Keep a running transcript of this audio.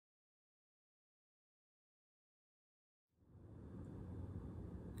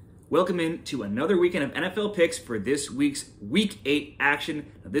Welcome in to another weekend of NFL picks for this week's Week 8 action.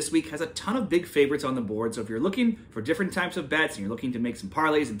 Now, this week has a ton of big favorites on the board, so if you're looking for different types of bets and you're looking to make some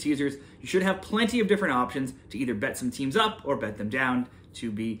parlays and teasers, you should have plenty of different options to either bet some teams up or bet them down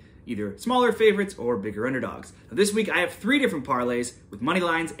to be either smaller favorites or bigger underdogs. Now, this week I have 3 different parlays with money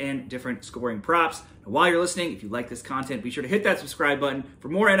lines and different scoring props. Now, while you're listening, if you like this content, be sure to hit that subscribe button for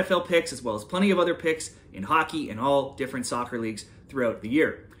more NFL picks as well as plenty of other picks in hockey and all different soccer leagues throughout the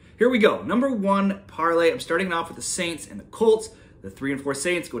year. Here we go. Number 1 parlay. I'm starting off with the Saints and the Colts. The 3-4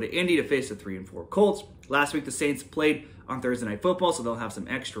 Saints go to Indy to face the 3-4 Colts. Last week the Saints played on Thursday Night Football, so they'll have some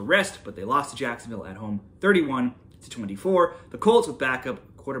extra rest, but they lost to Jacksonville at home 31-24. The Colts with backup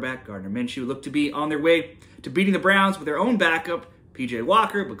quarterback Gardner Minshew look to be on their way to beating the Browns with their own backup PJ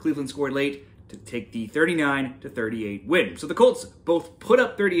Walker, but Cleveland scored late to take the 39-38 win. So the Colts both put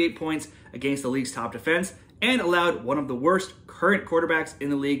up 38 points against the league's top defense and allowed one of the worst current quarterbacks in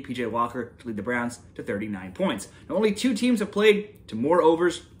the league, PJ Walker, to lead the Browns to 39 points. Now, only 2 teams have played to more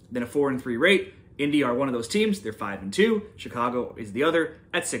overs than a 4-3 rate. Indy are one of those teams. They're 5-2. Chicago is the other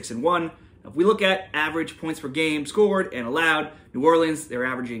at 6-1. Now, if we look at average points per game scored and allowed, New Orleans, they're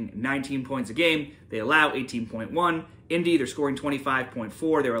averaging 19 points a game. They allow 18.1. Indy, they're scoring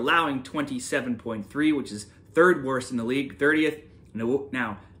 25.4. They're allowing 27.3, which is 3rd worst in the league, 30th.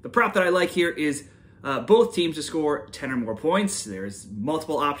 Now, the prop that I like here is both teams to score 10 or more points. There's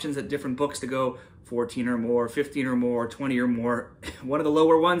multiple options at different books to go 14 or more, 15 or more, 20 or more. One of the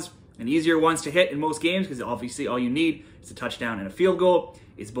lower ones and easier ones to hit in most games, because obviously all you need is a touchdown and a field goal,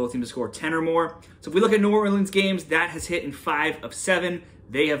 is both teams to score 10 or more. So if we look at New Orleans games, that has hit in 5 of 7.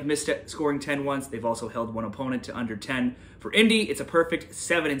 They have missed it scoring 10 once. They've also held one opponent to under 10. For Indy, it's a perfect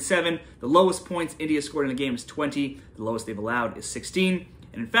 7-7. The lowest points Indy has scored in a game is 20. The lowest they've allowed is 16.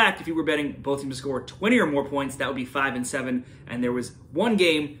 And in fact, if you were betting both teams to score 20 or more points, that would be 5-7. And there was one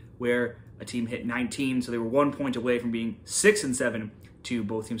game where a team hit 19, so they were 1 point away from being 6-7 to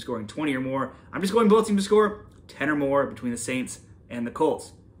both teams scoring 20 or more. I'm just going both teams to score 10 or more between the Saints and the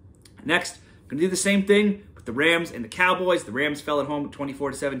Colts. Next, I'm going to do the same thing with the Rams and the Cowboys. The Rams fell at home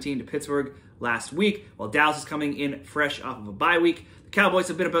 24-17 to Pittsburgh last week, while Dallas is coming in fresh off of a bye week. The Cowboys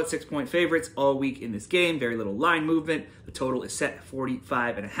have been about 6-point favorites all week in this game. Very little line movement. The total is set at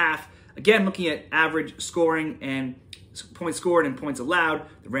 45.5. Again, looking at average scoring and points scored and points allowed,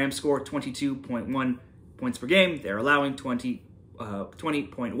 the Rams score 22.1 points per game. They're allowing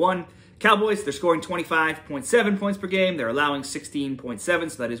 20.1. Cowboys, they're scoring 25.7 points per game. They're allowing 16.7,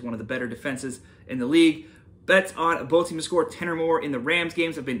 so that is one of the better defenses in the league. Bets on both teams to score 10 or more in the Rams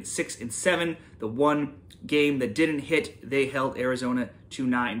games have been 6-7. The one game that didn't hit, they held Arizona to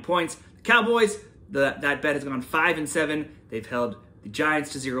 9 points. The Cowboys, that bet has gone 5-7. They've held the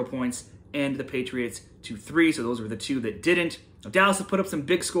Giants to 0 points and the Patriots to 3, so those were the 2 that didn't. Now, Dallas have put up some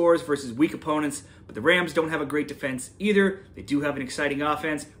big scores versus weak opponents, but the Rams don't have a great defense either. They do have an exciting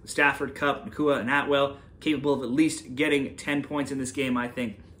offense with Stafford, Kupp, Nakua, and Atwell, capable of at least getting 10 points in this game, I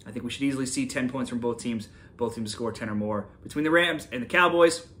think. I think we should easily see 10 points from both teams to score 10 or more. Between the Rams and the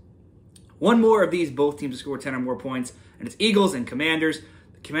Cowboys, one more of these, both teams to score 10 or more points, and it's Eagles and Commanders.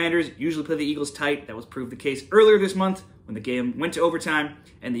 The Commanders usually play the Eagles tight. That was proved the case earlier this month when the game went to overtime,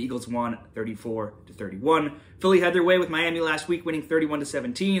 and the Eagles won 34-31. Philly had their way with Miami last week, winning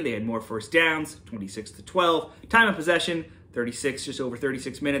 31-17. They had more first downs, 26-12. Time of possession, 36, just over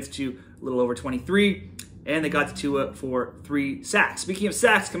 36 minutes to a little over 23. And they got to Tua for 3 sacks. Speaking of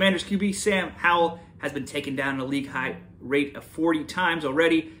sacks, Commanders QB Sam Howell has been taken down at a league-high rate of 40 times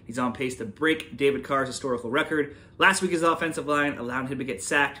already. He's on pace to break David Carr's historical record. Last week, his offensive line allowed him to get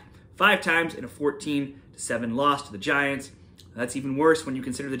sacked 5 times in a 14-7 loss to the Giants. That's even worse when you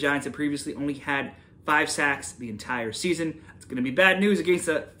consider the Giants had previously only had 5 sacks the entire season. It's going to be bad news against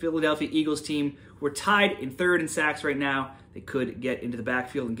the Philadelphia Eagles team, who are tied in 3rd in sacks right now. They could get into the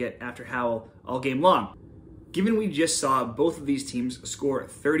backfield and get after Howell all game long. Given we just saw both of these teams score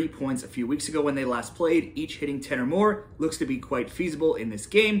 30 points a few weeks ago when they last played, each hitting 10 or more, looks to be quite feasible in this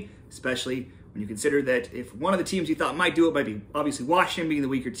game, especially when you consider that if one of the teams you thought might do it might be obviously Washington being the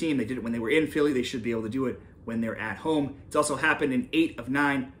weaker team. They did it when they were in Philly. They should be able to do it when they're at home. It's also happened in 8 of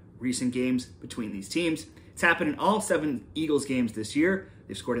 9 recent games between these teams. It's happened in all 7 Eagles games this year.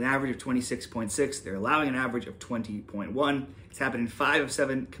 They've scored an average of 26.6. They're allowing an average of 20.1. It's happened in 5 of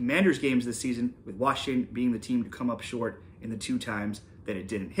 7 Commanders games this season, with Washington being the team to come up short in the 2 times that it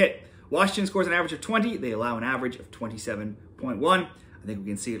didn't hit. Washington scores an average of 20. They allow an average of 27.1. I think we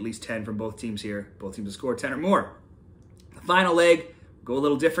can see at least 10 from both teams here. Both teams to score 10 or more. The final leg, go a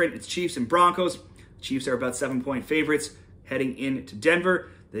little different. It's Chiefs and Broncos. The Chiefs are about 7-point favorites heading into Denver.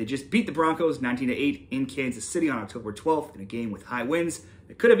 They just beat the Broncos 19-8 in Kansas City on October 12th in a game with high winds.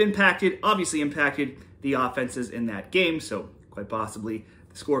 It could have obviously impacted the offenses in that game, so quite possibly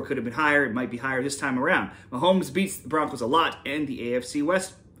the score could have been higher. It might be higher this time around. Mahomes beats the Broncos a lot and the AFC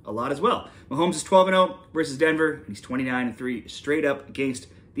West a lot as well. Mahomes is 12-0 versus Denver, and he's 29-3 straight up against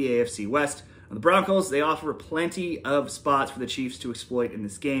the AFC West. The Broncos, they offer plenty of spots for the Chiefs to exploit in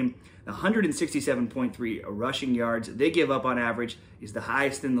this game. 167.3 rushing yards they give up on average is the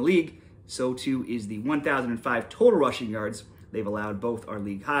highest in the league. So too is the 1,005 total rushing yards they've allowed. Both are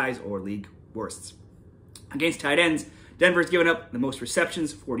league highs or league worsts. Against tight ends, Denver's given up the most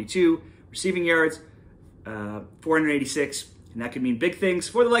receptions, 42, receiving yards, 486, and that could mean big things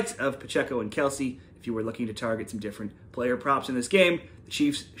for the likes of Pacheco and Kelsey if you were looking to target some different player props in this game. The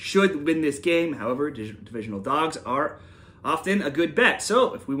Chiefs should win this game. However, divisional dogs are often a good bet.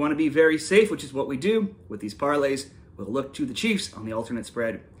 So if we want to be very safe, which is what we do with these parlays, we'll look to the Chiefs on the alternate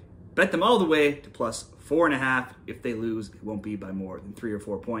spread. Bet them all the way to plus 4.5. If they lose, it won't be by more than 3 or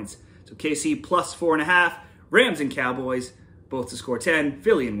 4 points. So KC plus 4.5. Rams and Cowboys, both to score 10.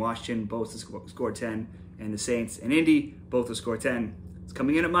 Philly and Washington, both to score 10. And the Saints and Indy, both to score 10. It's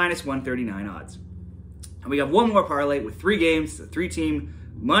coming in at minus 139 odds. And we have one more parlay with 3 games, a 3-team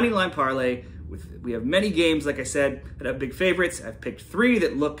money line parlay. We have many games, like I said, that have big favorites. I've picked 3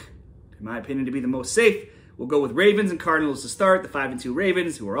 that look, in my opinion, to be the most safe. We'll go with Ravens and Cardinals to start. The 5-2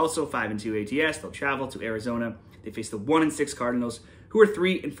 Ravens, who are also 5-2 ATS. They'll travel to Arizona. They face the 1-6 Cardinals, who are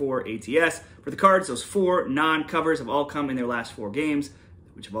 3-4 ATS. For the Cards, those 4 non-covers have all come in their last 4 games,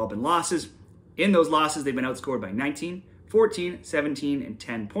 which have all been losses. In those losses, they've been outscored by 19, 14, 17, and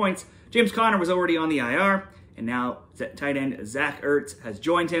 10 points. James Conner was already on the IR, and now tight end Zach Ertz has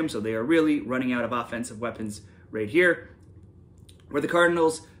joined him, so they are really running out of offensive weapons right here. Where the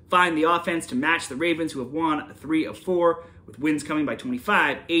Cardinals find the offense to match the Ravens, who have won 3 of 4, with wins coming by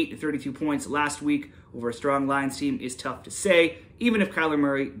 25, 8, and 32 points last week over a strong Lions team, is tough to say. Even if Kyler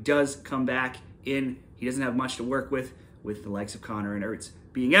Murray does come back in, he doesn't have much to work with the likes of Conner and Ertz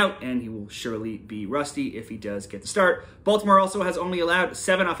being out, and he will surely be rusty if he does get the start. Baltimore also has only allowed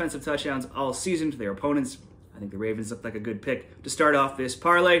 7 offensive touchdowns all season to their opponents. I think the Ravens look like a good pick to start off this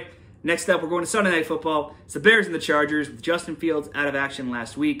parlay. Next up, we're going to Sunday Night Football. It's the Bears and the Chargers, with Justin Fields out of action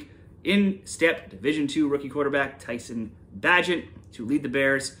last week. In stepped Division II rookie quarterback Tyson Bagent to lead the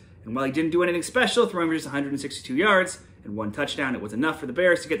Bears. And while he didn't do anything special, throwing for just 162 yards and 1 touchdown, it was enough for the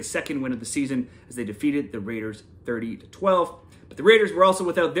Bears to get the second win of the season as they defeated the Raiders 30-12. But the Raiders were also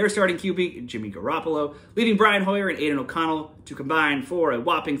without their starting QB, Jimmy Garoppolo, leaving Brian Hoyer and Aiden O'Connell to combine for a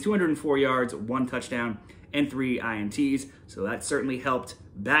whopping 204 yards, 1 touchdown, and 3 INTs. So that certainly helped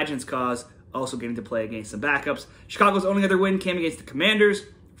Bagent's cause, also getting to play against some backups. Chicago's only other win came against the Commanders,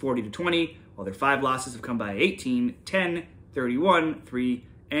 40-20, while their 5 losses have come by 18, 10, 31, 3,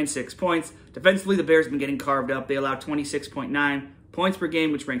 and 6 points. Defensively, the Bears have been getting carved up. They allow 26.9 points per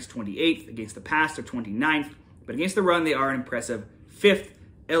game, which ranks 28th. Against the pass, they're 29th. But against the run, they are an impressive 5th.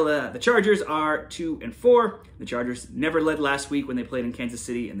 The Chargers are 2-4. The Chargers never led last week when they played in Kansas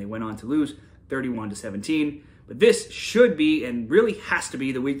City, and they went on to lose 31-17. But this should be, and really has to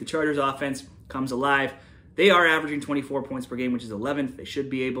be, the week the Chargers offense comes alive. They are averaging 24 points per game, which is 11th. They should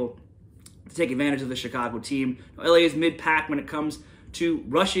be able to take advantage of the Chicago team. LA is mid-pack when it comes to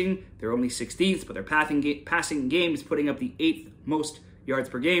rushing. They're only 16th, but their passing game is putting up the 8th most yards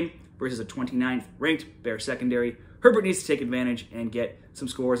per game versus a 29th ranked Bears secondary. Herbert needs to take advantage and get some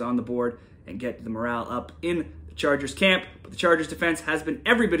scores on the board and get the morale up in the Chargers camp. But the Chargers defense has been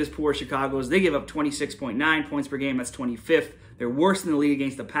every bit as poor as Chicago's. They give up 26.9 points per game. That's 25th. They're worse in the league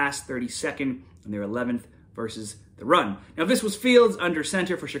against the pass, 32nd, and they're 11th versus the run. Now, if this was Fields under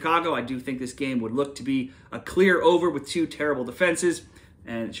center for Chicago, I do think this game would look to be a clear over with 2 terrible defenses,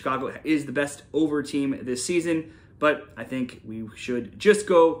 and Chicago is the best over team this season. But I think we should just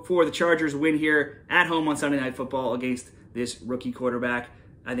go for the Chargers win here at home on Sunday Night Football against this rookie quarterback.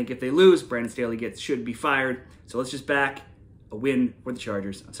 I think if they lose, Brandon Staley should be fired. So let's just back a win for the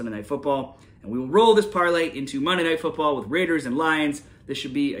Chargers on Sunday Night Football. And we will roll this parlay into Monday Night Football with Raiders and Lions. This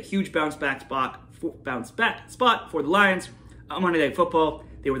should be a huge bounce back spot for the Lions on Monday Night Football.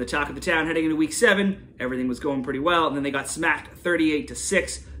 They were the talk of the town heading into Week 7. Everything was going pretty well, and then they got smacked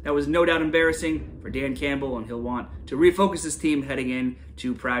 38-6. That was no doubt embarrassing for Dan Campbell, and he'll want to refocus his team heading in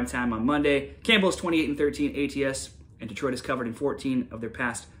to primetime on Monday. Campbell's 28-13 ATS, and Detroit is covered in 14 of their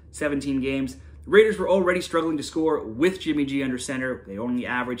past 17 games. The Raiders were already struggling to score with Jimmy G under center. They only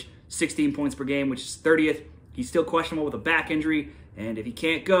average 16 points per game, which is 30th. He's still questionable with a back injury, and if he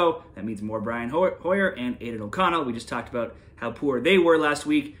can't go, that means more Brian Hoyer and Aiden O'Connell. We just talked about how poor they were last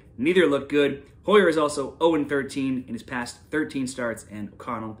week. neither look good. Hoyer is also 0-13 in his past 13 starts, and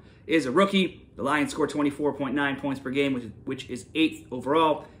O'Connell is a rookie. The Lions score 24.9 points per game, which is 8th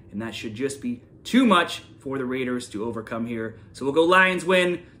overall, and that should just be too much for the Raiders to overcome here. So we'll go Lions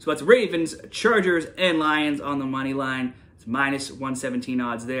win. So that's Ravens, Chargers, and Lions on the money line. It's minus 117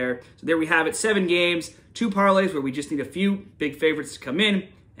 odds there. So there we have it. 7 games, 2 parlays where we just need a few big favorites to come in,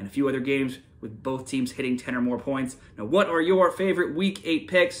 and a few other games with both teams hitting 10 or more points. Now, what are your favorite Week 8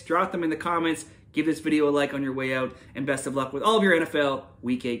 picks? Drop them in the comments. Give this video a like on your way out, and best of luck with all of your NFL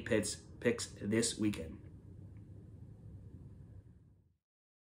Week 8 picks this weekend.